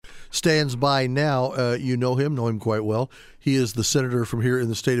stands by now. You know him quite well. He is the senator from here in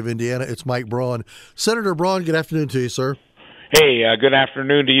the state of Indiana. It's Mike Braun. Senator Braun, good afternoon to you, sir. Hey, good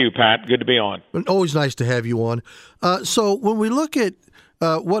afternoon to you, Pat. Good to be on. Always nice to have you on. So when we look at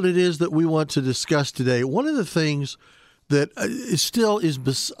what it is that we want to discuss today, one of the things that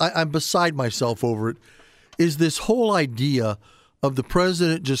I'm beside myself over it, is this whole idea of the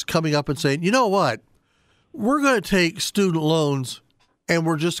president just coming up and saying, you know what, we're going to take student loans and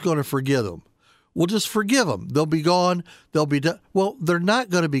we're just going to forgive them. We'll just forgive them. They'll be gone. They'll be done. Well, they're not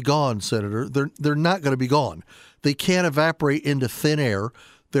going to be gone, Senator. They're not going to be gone. They can't evaporate into thin air.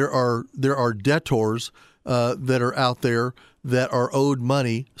 There are debtors that are out there that are owed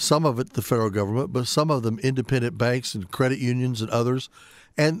money, some of it the federal government, but some of them independent banks and credit unions and others.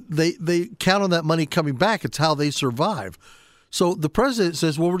 And they count on that money coming back. It's how they survive. So the president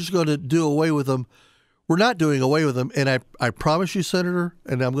says, well, we're just going to do away with them. We're not doing away with them. And I promise you, Senator,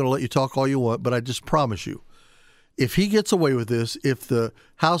 and I'm going to let you talk all you want, but I just promise you, if he gets away with this, if the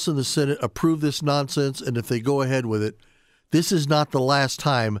House and the Senate approve this nonsense, and if they go ahead with it, this is not the last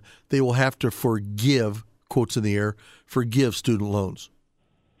time they will have to forgive, quotes in the air, forgive student loans.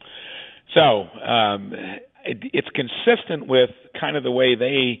 So it's consistent with kind of the way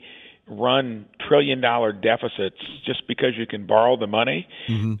they run trillion-dollar deficits. Just because you can borrow the money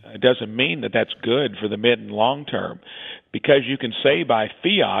doesn't mean that that's good for the mid and long term. Because you can say by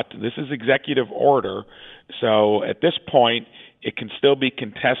fiat, this is executive order, so at this point it can still be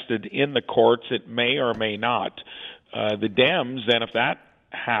contested in the courts. It may or may not. The Dems, then, if that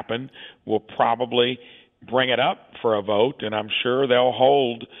happened, will probably bring it up for a vote, and I'm sure they'll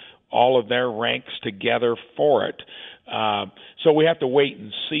hold all of their ranks together for it. So we have to wait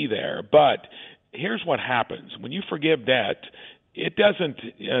and see there. But here's what happens. When you forgive debt, it doesn't,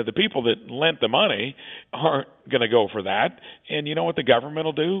 the people that lent the money aren't going to go for that. And you know what the government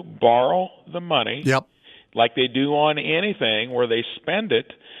will do? Borrow the money. Yep. Like they do on anything where they spend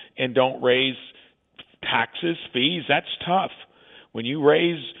it and don't raise taxes, fees. That's tough. When you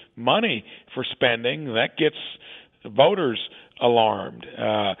raise money for spending, that gets voters alarmed.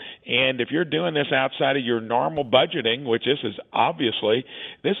 And if you're doing this outside of your normal budgeting, which this is obviously,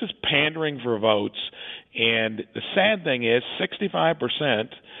 this is pandering for votes. And the sad thing is 65%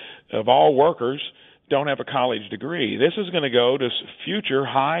 of all workers don't have a college degree. This is going to go to future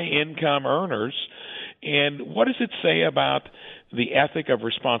high-income earners. And what does it say about the ethic of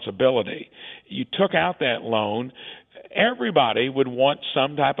responsibility? You took out that loan. Everybody would want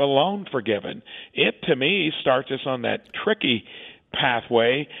some type of loan forgiven. It, to me, starts us on that tricky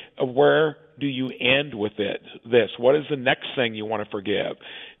pathway of where do you end with this? What is the next thing you want to forgive?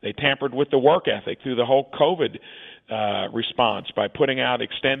 They tampered with the work ethic through the whole COVID response by putting out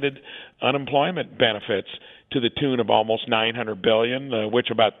extended unemployment benefits to the tune of almost $900 billion, which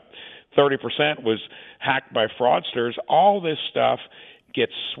about 30% was hacked by fraudsters. All this stuff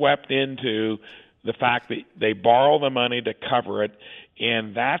gets swept into the fact that they borrow the money to cover it,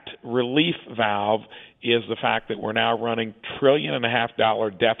 and that relief valve is the fact that we're now running $1.5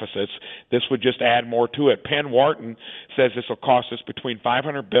 trillion deficits. This would just add more to it. Penn Wharton says this will cost us between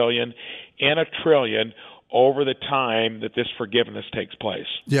 $500 billion and $1 trillion over the time that this forgiveness takes place.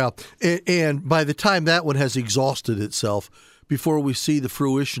 Yeah, and by the time that one has exhausted itself, before we see the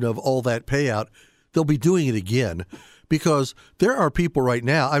fruition of all that payout, they'll be doing it again. Because there are people right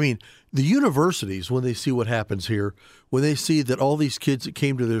now, I mean, the universities, when they see what happens here, when they see that all these kids that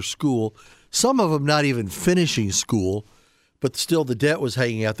came to their school, some of them not even finishing school, but still the debt was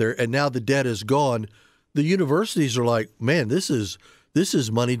hanging out there, and now the debt is gone, the universities are like, man, this is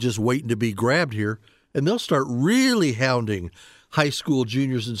money just waiting to be grabbed here, and they'll start really hounding high school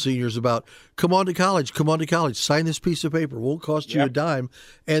juniors and seniors about, come on to college, sign this piece of paper, won't cost you a dime.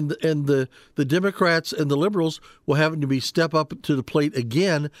 And the Democrats and the liberals will have to step up to the plate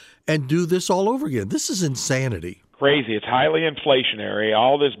again and do this all over again. This is insanity. Crazy. It's highly inflationary.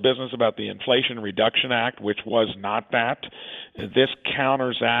 All this business about the Inflation Reduction Act, which was not that, this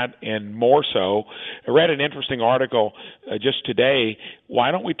counters that and more so. I read an interesting article just today.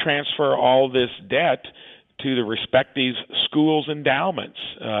 Why don't we transfer all this debt to the respective schools' endowments?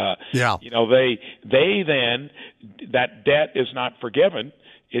 They then, that debt is not forgiven.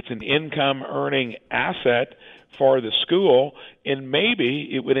 It's an income-earning asset for the school, and maybe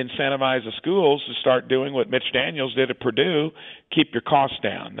it would incentivize the schools to start doing what Mitch Daniels did at Purdue, keep your costs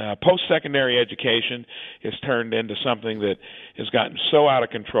down. Post-secondary education has turned into something that has gotten so out of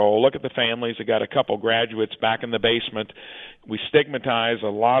control. Look at the families that got a couple graduates back in the basement. We stigmatize a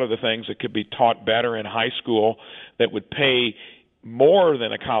lot of the things that could be taught better in high school that would pay more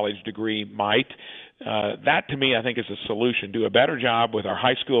than a college degree might. That, to me, I think is a solution. Do a better job with our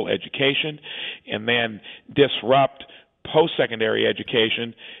high school education and then disrupt post-secondary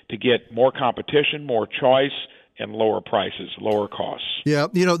education to get more competition, more choice, and lower prices, lower costs. Yeah,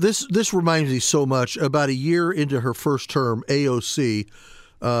 this reminds me so much. About a year into her first term, AOC,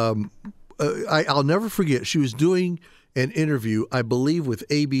 I'll never forget, she was doing an interview, I believe, with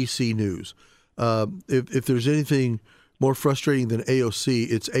ABC News. If there's anything more frustrating than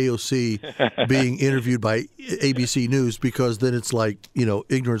AOC, it's AOC being interviewed by ABC News, because then it's like,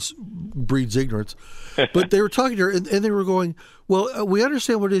 ignorance breeds ignorance. But they were talking to her, and they were going, well, we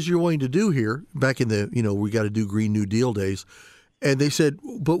understand what it is you're wanting to do here, back in the, we got to do Green New Deal days. And they said,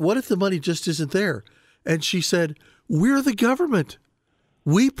 but what if the money just isn't there? And she said, we're the government.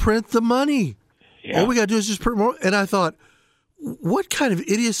 We print the money. Yeah. All we got to do is just print more. And I thought, what kind of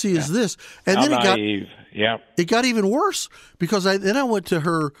idiocy is this? And How then naive. it got even worse, because I went to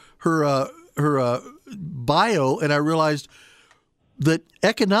her bio, and I realized that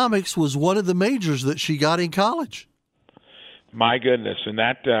economics was one of the majors that she got in college. My goodness. And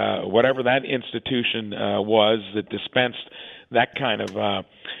that whatever that institution was that dispensed that kind of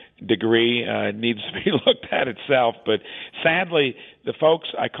degree needs to be looked at itself. But sadly, the folks,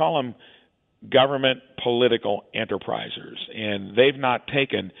 I call them government political enterprisers, and they've not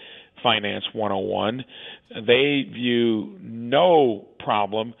taken Finance 101. They view no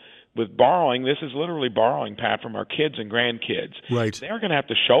problem with borrowing. This is literally borrowing, Pat, from our kids and grandkids. Right. They're going to have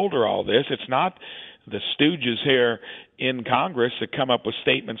to shoulder all this. It's not the stooges here in Congress that come up with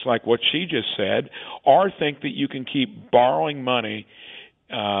statements like what she just said, or think that you can keep borrowing money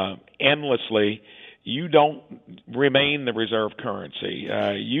endlessly. You don't remain the reserve currency.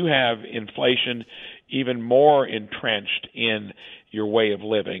 You have inflation even more entrenched in your way of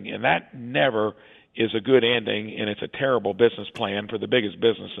living, and that never is a good ending, and it's a terrible business plan for the biggest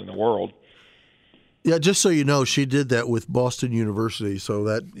business in the world. Yeah, just so you know, she did that with Boston University, so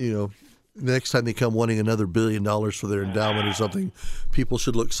that, next time they come wanting another $1 billion for their endowment or something, people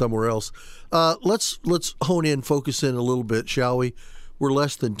should look somewhere else. Let's focus in a little bit, shall we? We're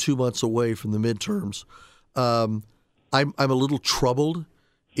less than 2 months away from the midterms. I'm a little troubled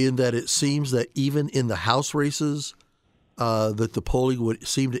in that it seems that even in the House races, that the polling would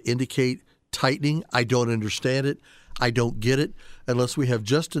seem to indicate tightening. I don't understand it. I don't get it, unless we have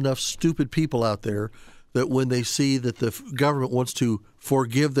just enough stupid people out there that when they see that the government wants to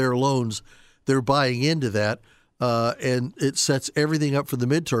forgive their loans, they're buying into that, and it sets everything up for the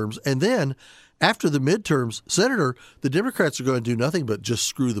midterms. And then after the midterms, Senator, the Democrats are going to do nothing but just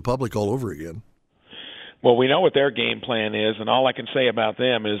screw the public all over again. Well, we know what their game plan is, and all I can say about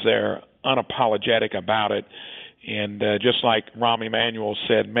them is they're unapologetic about it. And just like Rahm Emanuel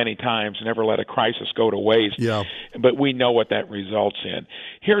said many times, never let a crisis go to waste. Yeah. But we know what that results in.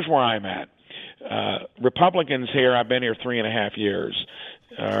 Here's where I'm at. Republicans here, I've been here 3.5 years,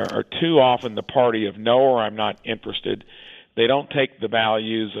 are too often the party of no, or I'm not interested. They don't take the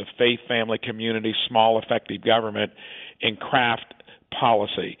values of faith, family, community, small, effective government, and craft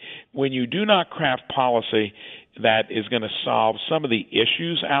policy. When you do not craft policy that is going to solve some of the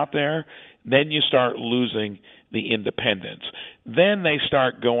issues out there, then you start losing the independents. Then they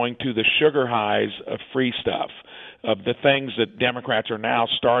start going to the sugar highs of free stuff, of the things that Democrats are now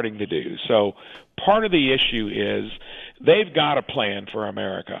starting to do. So part of the issue is they've got a plan for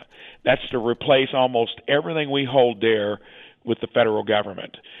America. That's to replace almost everything we hold dear with the federal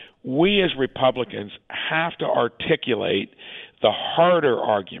government. We as Republicans have to articulate the harder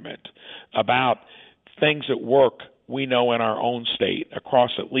argument about things that work we know in our own state,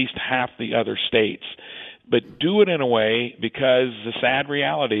 across at least half the other states, but do it in a way, because the sad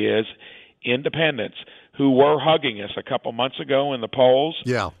reality is independents who were hugging us a couple months ago in the polls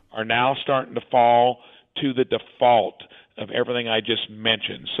are now starting to fall to the default of everything I just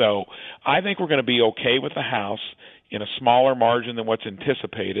mentioned. So I think we're going to be okay with the House in a smaller margin than what's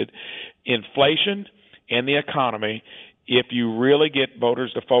anticipated. Inflation and the economy, if you really get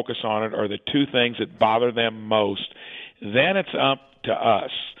voters to focus on it, are the two things that bother them most. Then it's up to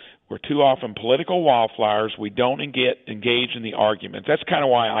us. We're too often political wallflowers. We don't engage in the argument. That's kind of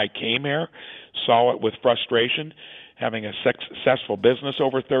why I came here, saw it with frustration, having a successful business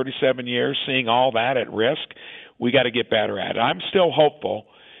over 37 years, seeing all that at risk. We got to get better at it. I'm still hopeful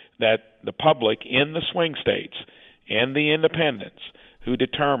that the public in the swing states and the independents who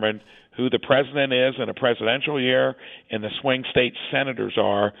determine who the president is in a presidential year and the swing state senators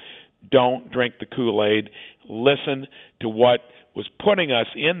are don't drink the Kool-Aid. Listen to what was putting us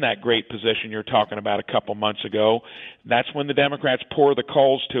in that great position you're talking about a couple months ago. That's when the Democrats pour the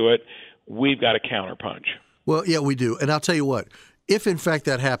coals to it. We've got a counterpunch. Well, yeah, we do. And I'll tell you what, if in fact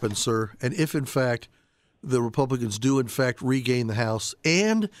that happens, sir, and if in fact the Republicans do in fact regain the House,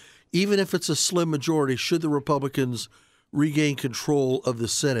 and even if it's a slim majority, should the Republicans regain control of the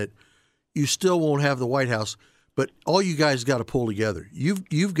Senate, you still won't have the White House. But all you guys got to pull together.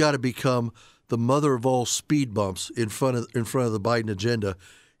 You've got to become the mother of all speed bumps in front of the Biden agenda.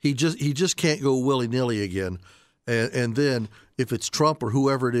 He just can't go willy-nilly again. And then if it's Trump or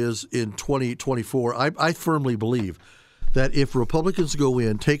whoever it is in 2024, I firmly believe that if Republicans go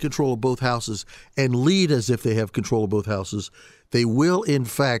in, take control of both houses, and lead as if they have control of both houses, they will in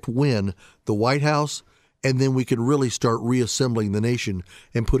fact win the White House, and then we can really start reassembling the nation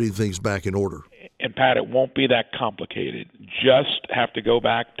and putting things back in order. And, Pat, it won't be that complicated. Just have to go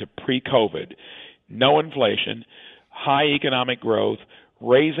back to pre-COVID. No inflation, high economic growth,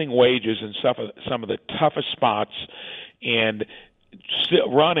 raising wages in some of the toughest spots, and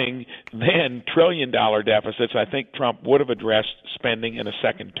still running then trillion-dollar deficits. I think Trump would have addressed spending in a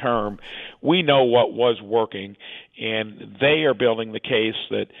second term. We know what was working, and they are building the case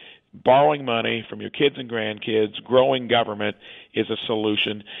that borrowing money from your kids and grandkids, growing government is a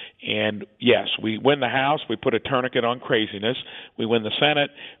solution. And yes, we win the House, we put a tourniquet on craziness. We win the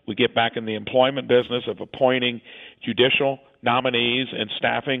Senate, we get back in the employment business of appointing judicial nominees and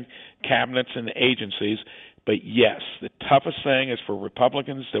staffing cabinets and agencies. But yes, the toughest thing is for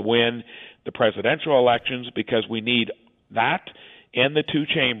Republicans to win the presidential elections, because we need that and the two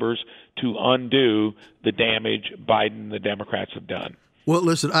chambers to undo the damage Biden and the Democrats have done. Well,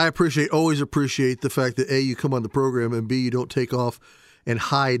 listen, I always appreciate the fact that, A, you come on the program, and B, you don't take off and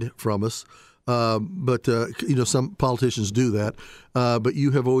hide from us. But some politicians do that. But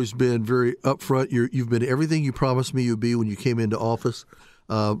you have always been very upfront. You've been everything you promised me you'd be when you came into office.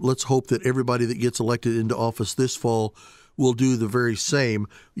 Let's hope that everybody that gets elected into office this fall will do the very same.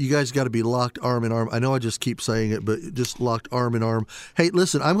 You guys got to be locked arm in arm. I know I just keep saying it, but just locked arm in arm. Hey,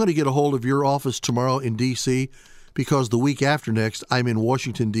 listen, I'm going to get a hold of your office tomorrow in D.C., because the week after next, I'm in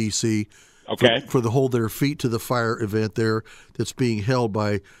Washington, D.C. for the Hold Their Feet to the Fire event there that's being held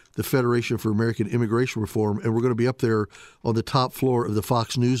by the Federation for American Immigration Reform. And we're going to be up there on the top floor of the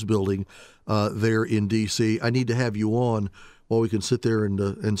Fox News building there in D.C. I need to have you on while we can sit there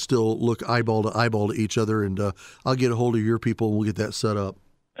and still look eyeball to each other. And I'll get a hold of your people and we'll get that set up.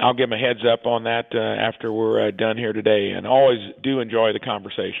 I'll give them a heads up on that after we're done here today. And always do enjoy the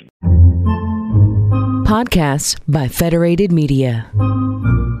conversation. Podcasts by Federated Media.